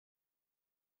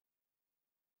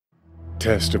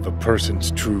test of a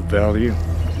person's true value?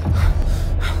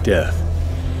 Death.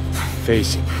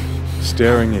 Facing it,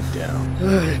 staring it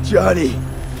down. Johnny!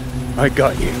 I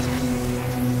got you.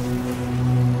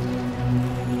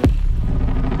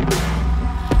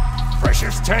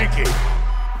 Pressure's tanky.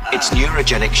 It's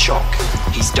neurogenic shock.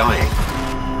 He's dying.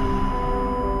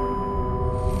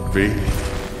 V,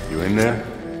 you in there?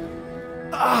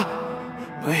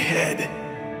 My head.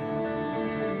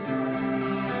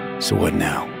 So what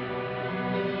now?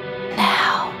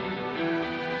 Now,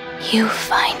 you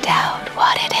find out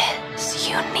what it is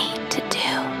you need to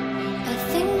do. A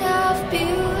thing of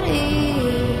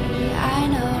beauty, I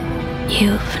know.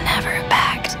 You've never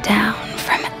backed down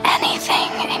from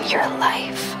anything in your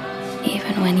life,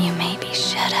 even when you maybe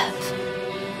should have.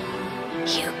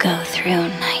 You go through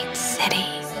Night City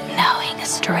knowing a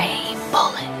stray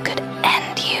bullet could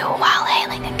end you while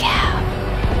hailing a cab.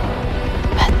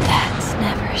 But that's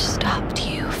never stopped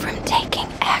you from taking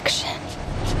action.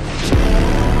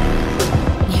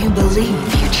 You believe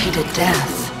you cheated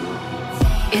death.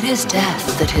 It is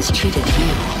death that has cheated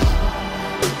you.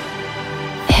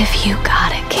 If you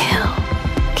gotta kill,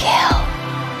 kill.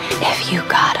 If you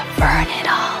gotta burn it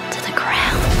all to the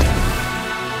ground,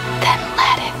 then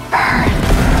let it burn.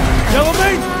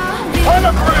 Yellowmane! On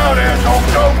the ground, asshole!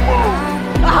 Don't move!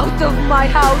 Out of my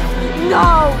house!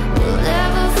 No! Will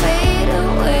never fade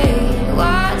away.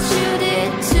 What you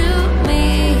did to me,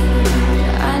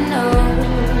 I know.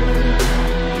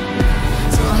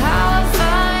 Somehow I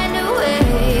find a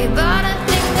way, but I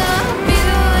think of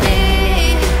beauty.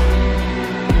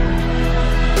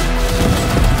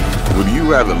 Would you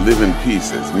rather live in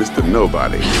peace as Mr.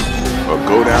 Nobody, or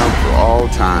go down for all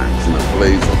times in a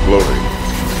blaze of glory?